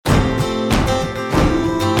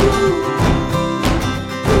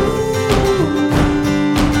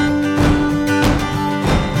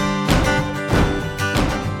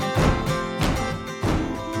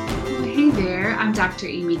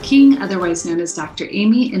Dr. Amy King, otherwise known as Dr.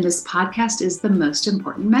 Amy, and this podcast is The Most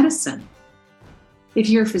Important Medicine. If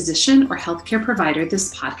you're a physician or healthcare provider,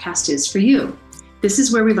 this podcast is for you. This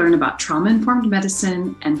is where we learn about trauma-informed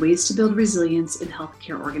medicine and ways to build resilience in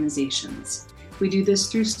healthcare organizations. We do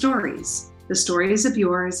this through stories, the stories of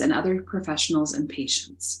yours and other professionals and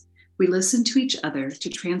patients. We listen to each other to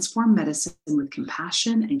transform medicine with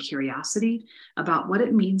compassion and curiosity about what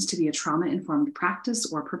it means to be a trauma-informed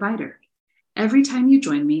practice or provider. Every time you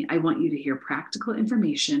join me, I want you to hear practical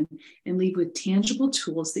information and leave with tangible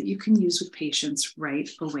tools that you can use with patients right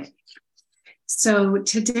away. So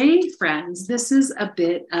today, friends, this is a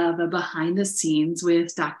bit of a behind the scenes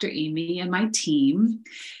with Dr. Amy and my team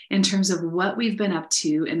in terms of what we've been up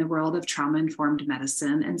to in the world of trauma-informed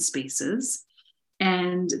medicine and spaces.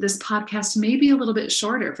 And this podcast may be a little bit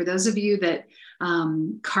shorter. For those of you that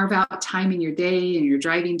carve out time in your day and you're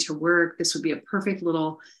driving to work, this would be a perfect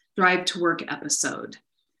little drive to work episode.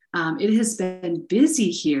 It has been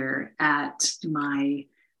busy here at my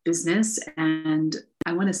business, and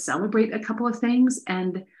I want to celebrate a couple of things.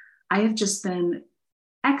 And I have just been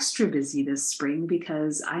extra busy this spring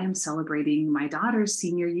because I am celebrating my daughter's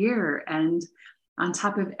senior year. And on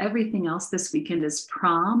top of everything else, this weekend is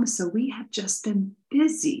prom. So we have just been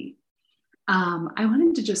busy. I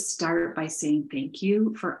wanted to just start by saying thank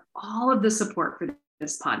you for all of the support for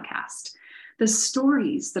this podcast. The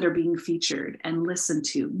stories that are being featured and listened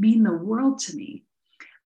to mean the world to me.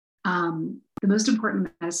 The Most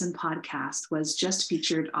Important Medicine podcast was just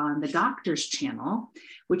featured on the Doctor's Channel,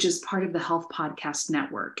 which is part of the Health Podcast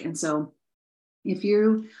Network. And so if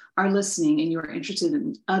you are listening and you're interested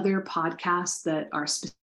in other podcasts that are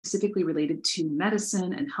specifically related to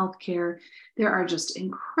medicine and healthcare, there are just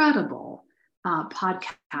incredible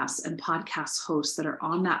podcasts and podcast hosts that are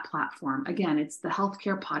on that platform. Again, it's the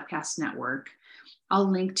Healthcare Podcast Network. I'll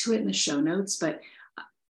link to it in the show notes, but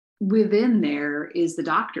within there is the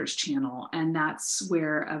Doctor's Channel, and that's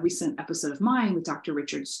where a recent episode of mine with Dr.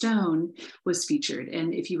 Richard Stone was featured.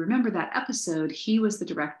 And if you remember that episode, he was the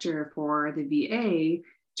director for the VA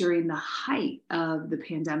during the height of the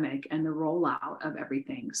pandemic and the rollout of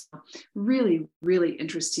everything. So really, really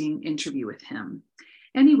interesting interview with him.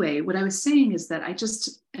 Anyway, what I was saying is that I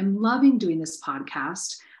just am loving doing this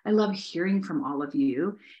podcast. I love hearing from all of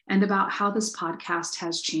you and about how this podcast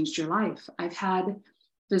has changed your life. I've had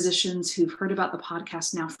physicians who've heard about the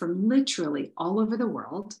podcast now from literally all over the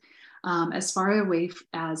world, as far away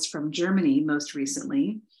as from Germany most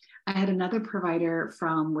recently. I had another provider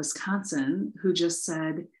from Wisconsin who just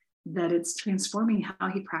said that it's transforming how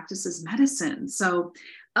he practices medicine. So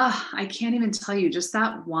I can't even tell you, just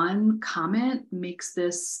that one comment makes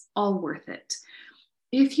this all worth it.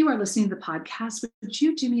 If you are listening to the podcast, would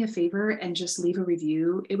you do me a favor and just leave a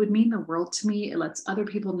review? It would mean the world to me. It lets other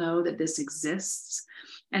people know that this exists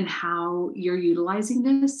and how you're utilizing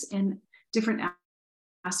this in different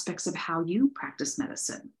aspects of how you practice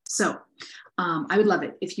medicine. So I would love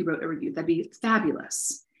it if you wrote a review. That'd be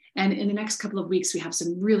fabulous. And in the next couple of weeks, we have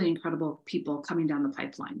some really incredible people coming down the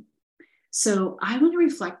pipeline. So I want to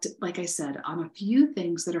reflect, like I said, on a few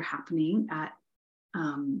things that are happening at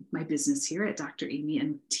my business here at Dr. Amy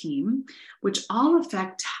and team, which all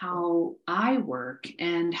affect how I work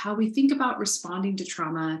and how we think about responding to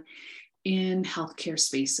trauma in healthcare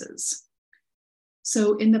spaces.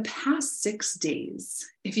 So in the past 6 days,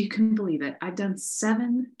 if you can believe it, I've done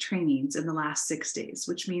 7 trainings in the last 6 days,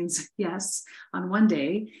 which means, yes, on one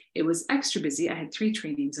day, it was extra busy. I had 3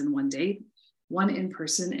 trainings in one day, 1 in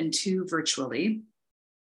person and 2 virtually.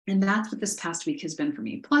 And that's what this past week has been for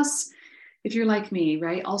me. Plus, if you're like me,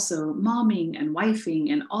 right, also momming and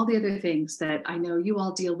wifing and all the other things that I know you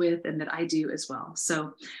all deal with and that I do as well.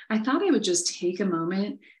 So I thought I would just take a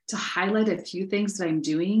moment to highlight a few things that I'm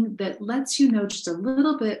doing that lets you know just a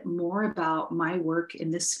little bit more about my work in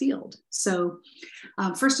this field. So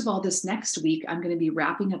first of all, this next week, I'm going to be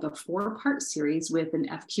wrapping up a 4-part series with an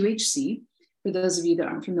FQHC. For those of you that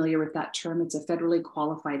aren't familiar with that term, it's a federally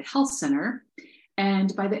qualified health center.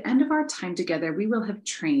 And by the end of our time together, we will have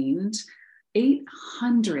trained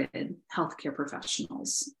 800 healthcare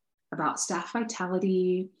professionals about staff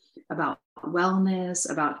vitality, about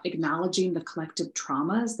wellness, about acknowledging the collective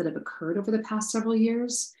traumas that have occurred over the past several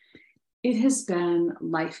years. It has been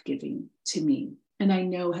life-giving to me, and I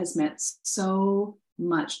know has meant so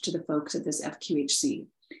much to the folks at this FQHC.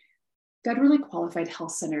 Federally qualified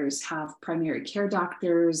health centers have primary care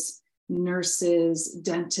doctors, nurses,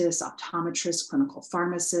 dentists, optometrists, clinical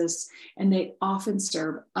pharmacists, and they often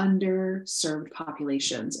serve underserved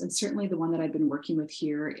populations. And certainly the one that I've been working with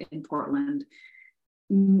here in Portland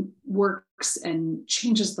works and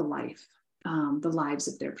changes the lives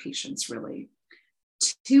of their patients, really.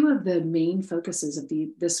 two of the main focuses of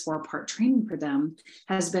this 4-part training for them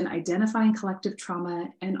has been identifying collective trauma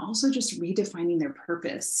and also just redefining their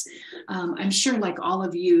purpose. I'm sure, like all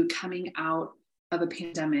of you, coming out of a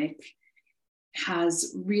pandemic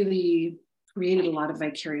has really created a lot of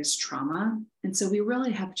vicarious trauma. And so we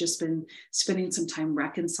really have just been spending some time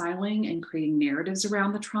reconciling and creating narratives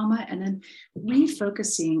around the trauma, and then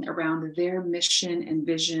refocusing around their mission and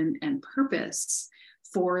vision and purpose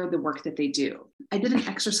for the work that they do. I did an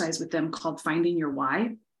exercise with them called Finding Your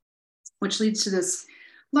Why, which leads to this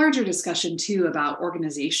larger discussion too about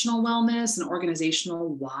organizational wellness and organizational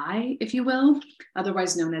why, if you will,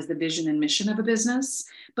 otherwise known as the vision and mission of a business.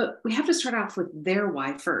 But we have to start off with their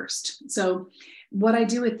why first. So what I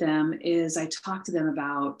do with them is I talk to them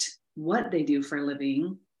about what they do for a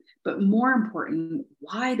living, but more important,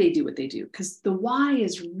 why they do what they do. Because the why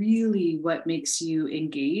is really what makes you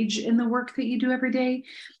engage in the work that you do every day.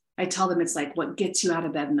 I tell them it's like what gets you out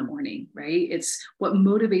of bed in the morning, right? It's what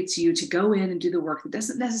motivates you to go in and do the work that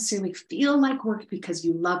doesn't necessarily feel like work because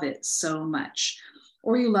you love it so much,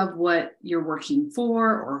 or you love what you're working for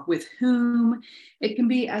or with whom. It can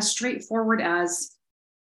be as straightforward as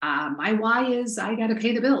my why is I got to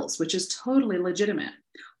pay the bills, which is totally legitimate,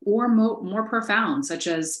 or more profound, such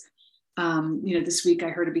as, this week I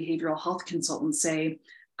heard a behavioral health consultant say,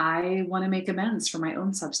 I want to make amends for my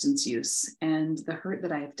own substance use and the hurt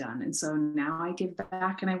that I have done. And so now I give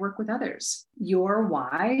back and I work with others. Your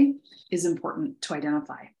why is important to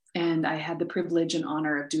identify. And I had the privilege and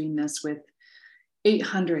honor of doing this with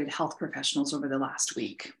 800 health professionals over the last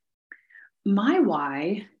week. My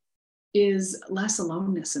why is less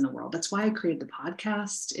aloneness in the world. That's why I created the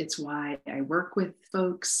podcast. It's why I work with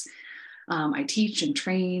folks. I teach and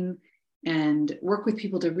train and work with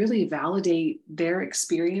people to really validate their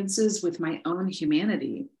experiences with my own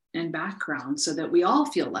humanity and background so that we all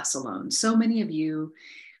feel less alone. So many of you,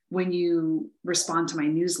 when you respond to my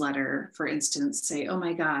newsletter, for instance, say, oh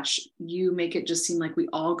my gosh, you make it just seem like we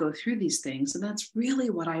all go through these things. And that's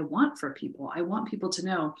really what I want for people. I want people to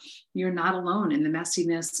know you're not alone in the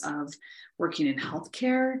messiness of working in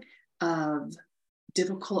healthcare, of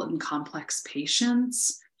difficult and complex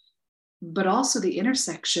patients, but also the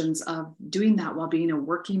intersections of doing that while being a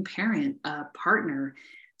working parent, a partner,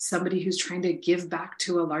 somebody who's trying to give back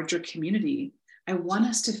to a larger community. I want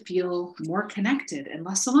us to feel more connected and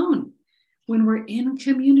less alone. When we're in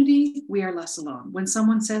community, we are less alone. When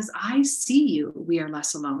someone says, I see you, we are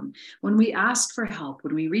less alone. When we ask for help,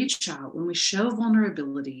 when we reach out, when we show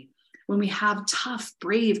vulnerability, when we have tough,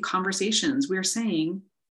 brave conversations, we're saying,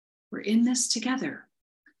 we're in this together.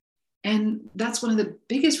 And that's one of the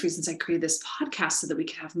biggest reasons I created this podcast, so that we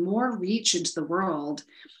could have more reach into the world.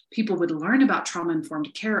 People would learn about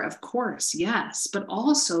trauma-informed care, of course, yes, but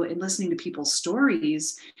also in listening to people's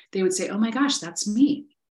stories, they would say, oh my gosh, that's me.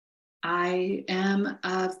 I am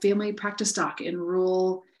a family practice doc in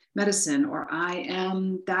rural medicine, or I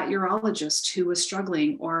am that urologist who was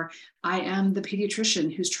struggling, or I am the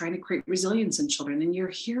pediatrician who's trying to create resilience in children. And you're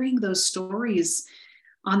hearing those stories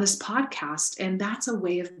on this podcast, and that's a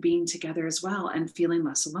way of being together as well and feeling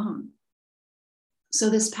less alone.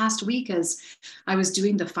 So this past week, as I was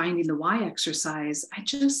doing the Finding the Why exercise, I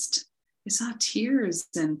saw tears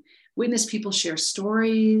and witnessed people share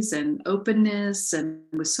stories and openness, and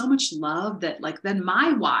with so much love that then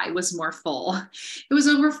my why was more full. It was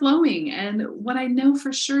overflowing. And what I know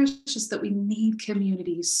for sure is just that we need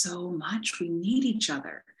community so much. We need each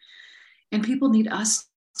other, and people need us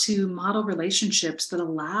to model relationships that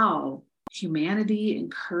allow humanity and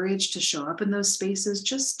courage to show up in those spaces,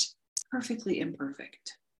 just perfectly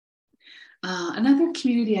imperfect. Another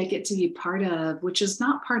community I get to be part of, which is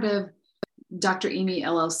not part of Dr. Amy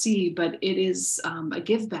LLC, but it is a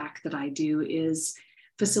give back that I do, is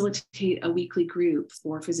facilitate a weekly group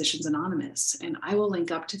for Physicians Anonymous. And I will link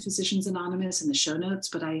up to Physicians Anonymous in the show notes,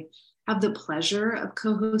 but I have the pleasure of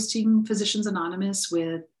co-hosting Physicians Anonymous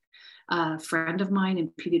with a friend of mine and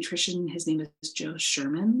pediatrician. His name is Joe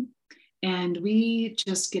Sherman. And we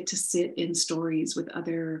just get to sit in stories with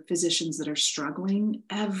other physicians that are struggling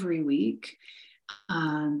every week.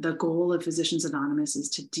 The goal of Physicians Anonymous is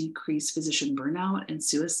to decrease physician burnout and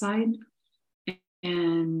suicide.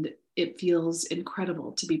 And it feels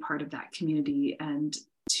incredible to be part of that community and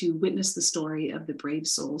to witness the story of the brave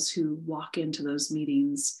souls who walk into those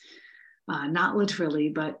meetings, not literally,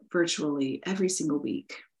 but virtually every single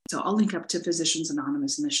week. So I'll link up to Physicians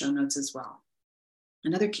Anonymous in the show notes as well.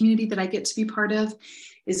 Another community that I get to be part of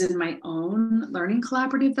is in my own learning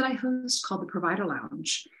collaborative that I host called the Provider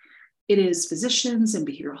Lounge. It is physicians and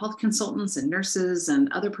behavioral health consultants and nurses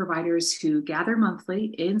and other providers who gather monthly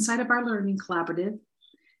inside of our learning collaborative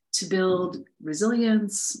to build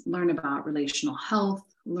resilience, learn about relational health,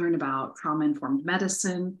 learn about trauma-informed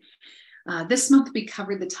medicine. This month, we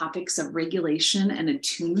covered the topics of regulation and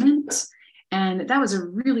attunement. And that was a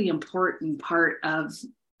really important part of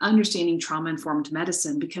understanding trauma-informed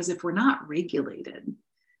medicine, because if we're not regulated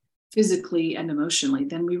physically and emotionally,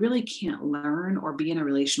 then we really can't learn or be in a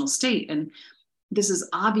relational state. And this is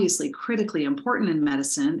obviously critically important in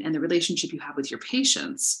medicine and the relationship you have with your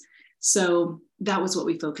patients. So that was what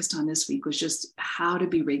we focused on this week, was just how to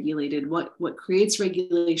be regulated, what creates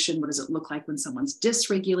regulation, what does it look like when someone's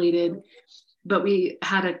dysregulated. But we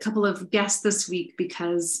had a couple of guests this week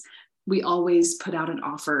because we always put out an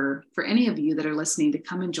offer for any of you that are listening to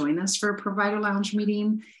come and join us for a Provider Lounge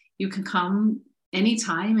meeting. You can come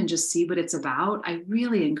anytime and just see what it's about. I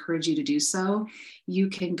really encourage you to do so. You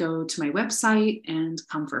can go to my website and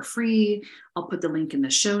come for free. I'll put the link in the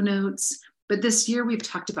show notes. But this year we've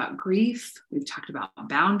talked about grief, we've talked about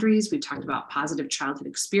boundaries, we've talked about positive childhood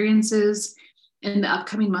experiences. In the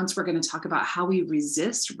upcoming months, we're going to talk about how we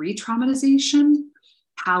resist re-traumatization,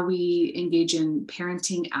 how we engage in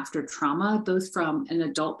parenting after trauma, both from an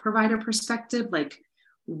adult provider perspective, like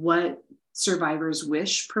what survivors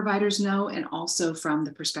wish providers know, and also from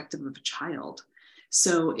the perspective of a child.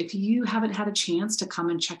 So if you haven't had a chance to come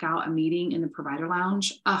and check out a meeting in the Provider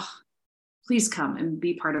Lounge, please come and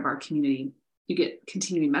be part of our community. You get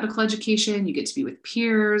continuing medical education, you get to be with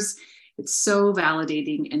peers. It's so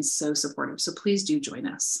validating and so supportive. So please do join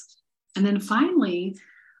us. And then finally,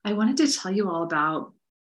 I wanted to tell you all about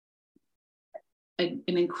an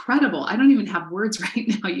incredible, I don't even have words right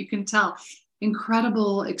now, you can tell,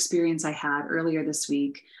 incredible experience I had earlier this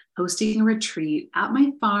week, hosting a retreat at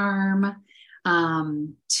my farm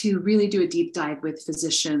to really do a deep dive with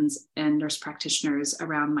physicians and nurse practitioners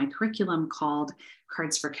around my curriculum called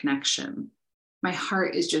Cards for Connection. My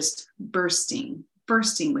heart is just bursting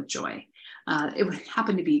with joy. It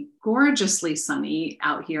happened to be gorgeously sunny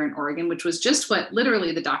out here in Oregon, which was just what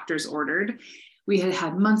literally the doctors ordered. We had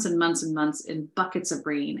had months and months and months in buckets of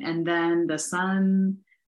rain, and then the sun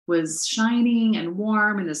was shining and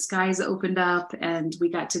warm and the skies opened up and we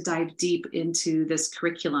got to dive deep into this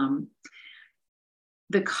curriculum.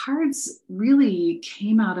 The cards really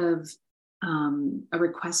came out of a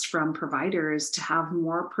request from providers to have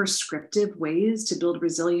more prescriptive ways to build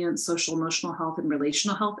resilience, social, emotional health, and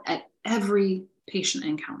relational health at every patient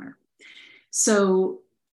encounter. So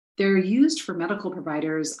they're used for medical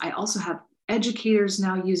providers. I also have educators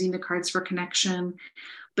now using the Cards for Connection,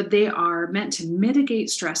 but they are meant to mitigate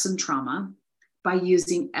stress and trauma by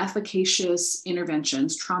using efficacious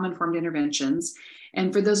interventions, trauma-informed interventions.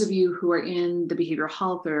 And for those of you who are in the behavioral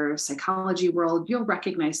health or psychology world, you'll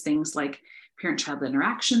recognize things like parent-child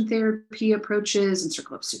interaction therapy approaches and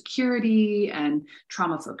circle of security and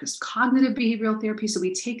trauma-focused cognitive behavioral therapy. So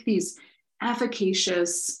we take these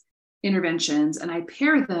efficacious interventions and I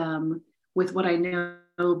pair them with what I know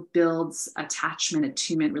builds attachment,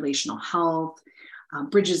 attunement, relational health,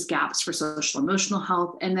 bridges gaps for social emotional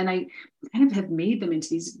health. And then I kind of have made them into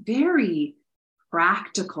these very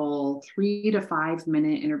practical 3 to 5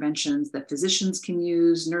 minute interventions that physicians can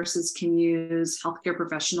use, nurses can use, healthcare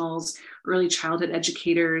professionals, early childhood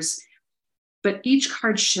educators. But each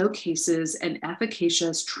card showcases an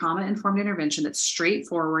efficacious trauma-informed intervention that's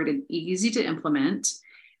straightforward and easy to implement.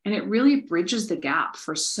 And it really bridges the gap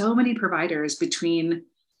for so many providers between,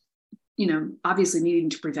 obviously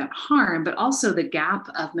needing to prevent harm, but also the gap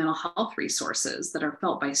of mental health resources that are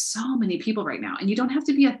felt by so many people right now. And you don't have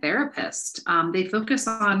to be a therapist. They focus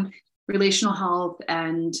on relational health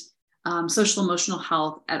and social emotional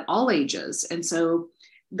health at all ages. And so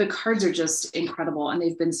the cards are just incredible. And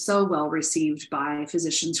they've been so well received by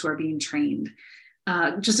physicians who are being trained.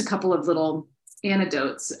 Just a couple of little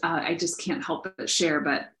anecdotes I just can't help but share,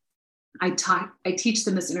 but I teach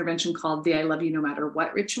them this intervention called the I love you no matter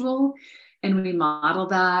what ritual. And we model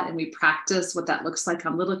that and we practice what that looks like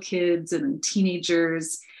on little kids and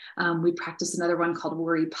teenagers. We practice another one called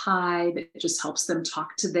Worry Pie that just helps them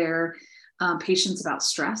talk to their patients about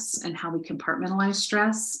stress and how we compartmentalize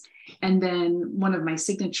stress. And then one of my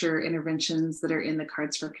signature interventions that are in the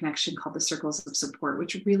Cards for Connection called the Circles of Support,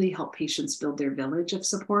 which really help patients build their village of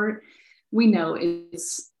support. We know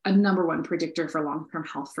it's a number one predictor for long-term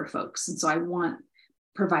health for folks. And so I want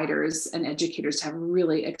providers and educators to have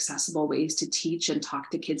really accessible ways to teach and talk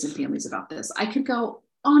to kids and families about this. I could go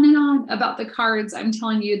on and on about the cards. I'm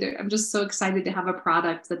telling you that I'm just so excited to have a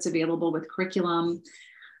product that's available with curriculum.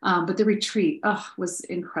 But the retreat was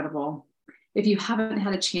incredible. If you haven't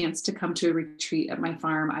had a chance to come to a retreat at my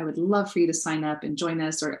farm, I would love for you to sign up and join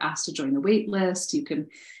us or ask to join the wait list. You can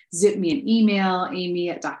zip me an email,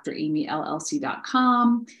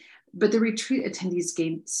 amy@dramyllc.com. But the retreat attendees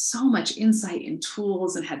gained so much insight and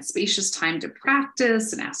tools and had spacious time to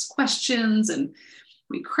practice and ask questions. And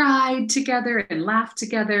we cried together and laughed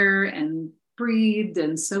together and breathed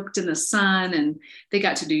and soaked in the sun. And they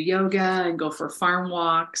got to do yoga and go for farm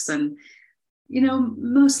walks. And,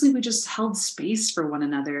 mostly we just held space for one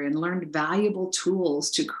another and learned valuable tools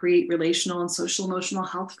to create relational and social emotional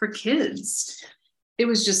health for kids. It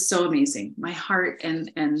was just so amazing. My heart and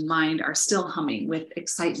mind are still humming with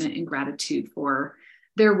excitement and gratitude for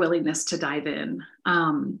their willingness to dive in.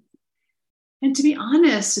 And to be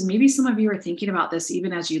honest, and maybe some of you are thinking about this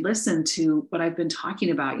even as you listen to what I've been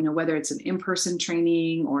talking about, whether it's an in-person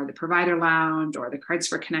training or the provider lounge or the Cards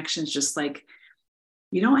for Connections, just like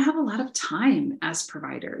you don't have a lot of time as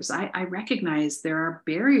providers. I recognize there are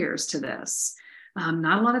barriers to this.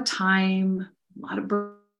 Not a lot of time, a lot of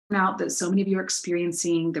burnout that so many of you are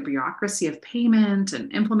experiencing, the bureaucracy of payment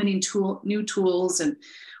and implementing new tools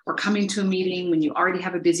or coming to a meeting when you already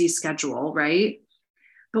have a busy schedule, right?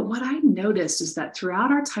 But what I noticed is that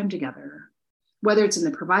throughout our time together, whether it's in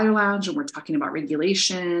the provider lounge and we're talking about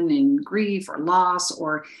regulation and grief or loss,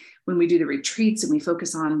 or when we do the retreats and we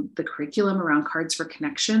focus on the curriculum around Cards for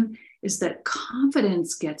Connection, is that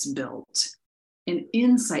confidence gets built and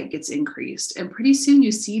insight gets increased. And pretty soon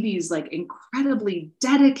you see these like incredibly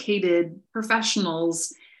dedicated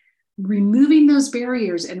professionals removing those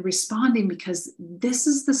barriers and responding, because this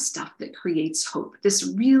is the stuff that creates hope.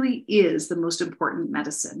 This really is the most important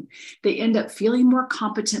medicine. They end up feeling more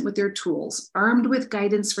competent with their tools, armed with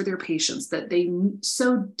guidance for their patients that they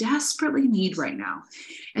so desperately need right now.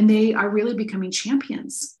 And they are really becoming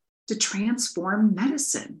champions to transform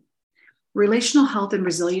medicine. Relational health and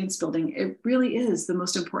resilience building, it really is the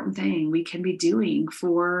most important thing we can be doing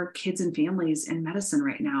for kids and families in medicine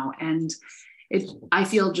right now. And I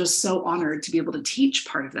feel just so honored to be able to teach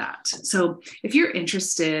part of that. So if you're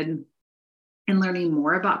interested in learning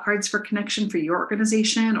more about Cards for Connection for your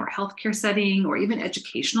organization or healthcare setting or even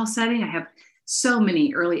educational setting, I have so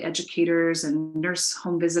many early educators and nurse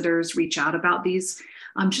home visitors reach out about these.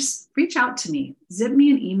 Just reach out to me, zip me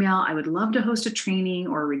an email. I would love to host a training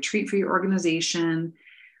or a retreat for your organization.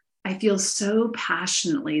 I feel so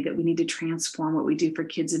passionately that we need to transform what we do for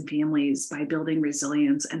kids and families by building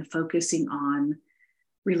resilience and focusing on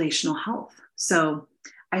relational health. So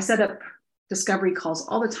I set up discovery calls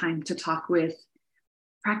all the time to talk with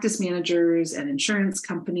practice managers and insurance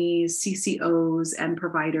companies, CCOs, and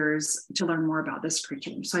providers to learn more about this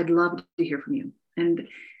curriculum. So I'd love to hear from you. And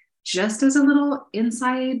just as a little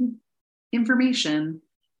inside information,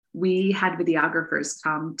 we had videographers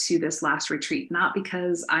come to this last retreat, not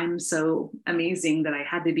because I'm so amazing that I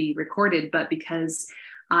had to be recorded, but because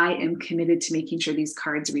I am committed to making sure these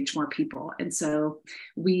cards reach more people. And so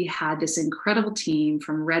we had this incredible team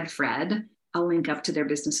from Red Fred. I'll link up to their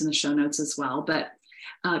business in the show notes as well, but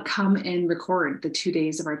come and record the 2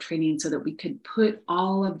 days of our training so that we could put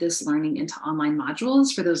all of this learning into online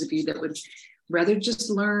modules for those of you that would rather just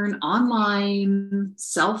learn online,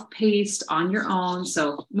 self-paced on your own.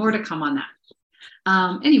 So more to come on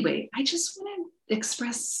that. Anyway, I just want to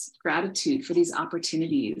express gratitude for these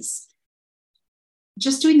opportunities.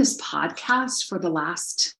 Just doing this podcast for the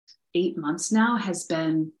last 8 months now has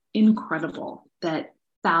been incredible, that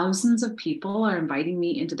thousands of people are inviting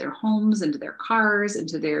me into their homes, into their cars,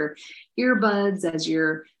 into their earbuds as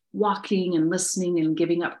you're walking and listening and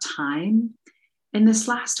giving up time. And this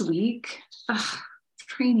last week,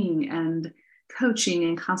 training and coaching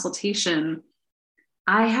and consultation,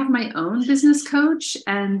 I have my own business coach.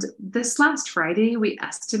 And this last Friday, we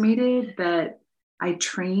estimated that I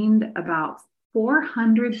trained about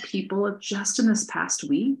 400 people just in this past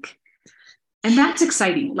week. And that's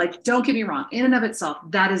exciting. Like, don't get me wrong, in and of itself,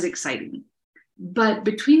 that is exciting. But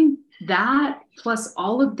between that, plus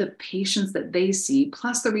all of the patients that they see,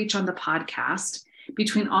 plus the reach on the podcast,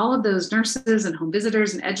 between all of those nurses and home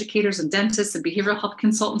visitors and educators and dentists and behavioral health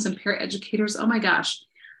consultants and peer educators, oh my gosh,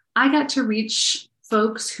 I got to reach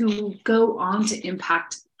folks who go on to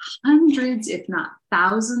impact hundreds, if not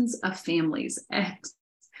thousands of families. And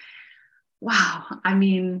wow, I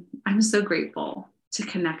mean, I'm so grateful to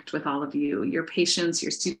connect with all of you, your patients,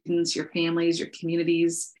 your students, your families, your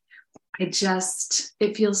communities. It feels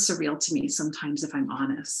surreal to me sometimes, if I'm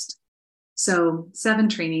honest. So 7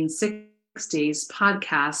 trainings, 6 days,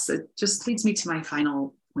 podcasts, it just leads me to my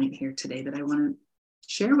final point here today that I want to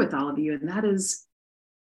share with all of you. And that is,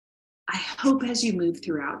 I hope as you move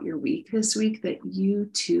throughout your week this week that you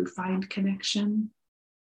too find connection.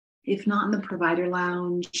 If not in the provider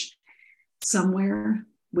lounge, somewhere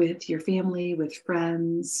with your family, with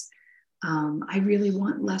friends. I really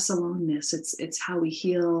want less aloneness. It's how we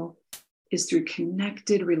heal, is through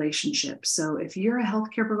connected relationships. So if you're a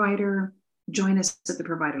healthcare provider, join us at the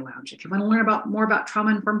Provider Lounge. If you want to learn more about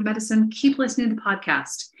trauma-informed medicine, keep listening to the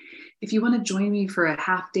podcast. If you want to join me for a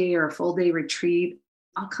half day or a full day retreat,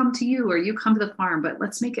 I'll come to you or you come to the farm, but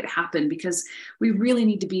let's make it happen because we really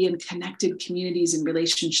need to be in connected communities and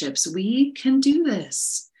relationships. We can do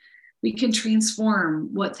this. We can transform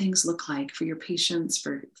what things look like for your patients,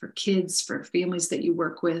 for kids, for families that you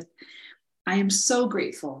work with. I am so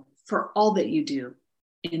grateful for all that you do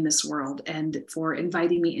in this world and for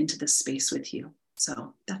inviting me into this space with you.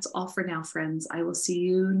 So that's all for now, friends. I will see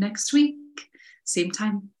you next week, same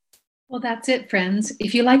time. Well, that's it, friends.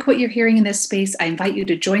 If you like what you're hearing in this space, I invite you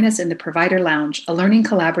to join us in the Provider Lounge, a learning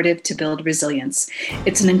collaborative to build resilience.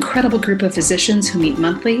 It's an incredible group of physicians who meet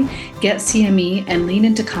monthly, get CME, and lean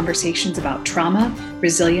into conversations about trauma,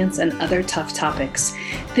 resilience, and other tough topics.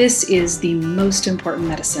 This is the most important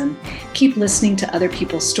medicine. Keep listening to other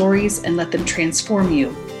people's stories and let them transform you,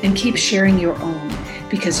 and keep sharing your own,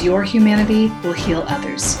 because your humanity will heal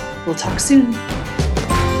others. We'll talk soon.